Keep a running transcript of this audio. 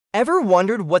Ever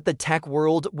wondered what the tech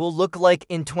world will look like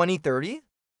in 2030?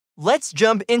 Let's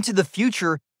jump into the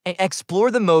future and explore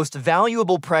the most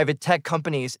valuable private tech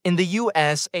companies in the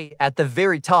USA. At the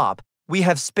very top, we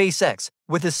have SpaceX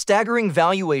with a staggering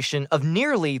valuation of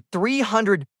nearly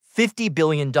 $350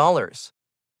 billion.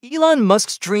 Elon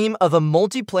Musk's dream of a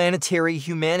multiplanetary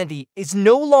humanity is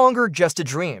no longer just a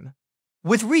dream.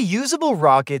 With reusable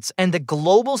rockets and the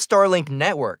global Starlink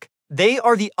network, they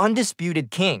are the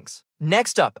undisputed kings.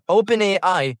 Next up,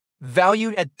 OpenAI,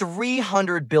 valued at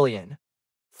 $300 billion.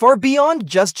 Far beyond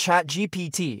just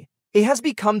ChatGPT, it has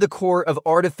become the core of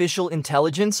artificial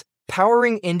intelligence,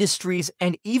 powering industries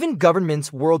and even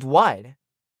governments worldwide.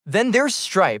 Then there's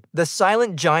Stripe, the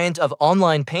silent giant of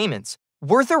online payments,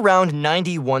 worth around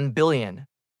 $91 billion.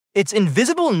 Its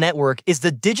invisible network is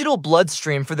the digital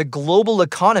bloodstream for the global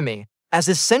economy, as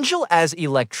essential as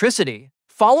electricity.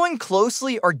 Following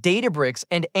closely are Databricks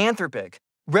and Anthropic,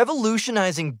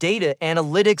 revolutionizing data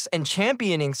analytics and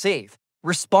championing safe,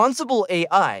 responsible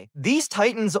AI. These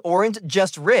titans aren't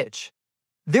just rich.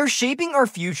 They're shaping our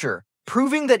future,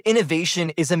 proving that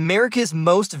innovation is America's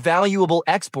most valuable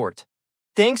export.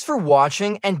 Thanks for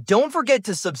watching, and don't forget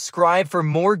to subscribe for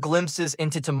more glimpses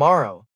into tomorrow.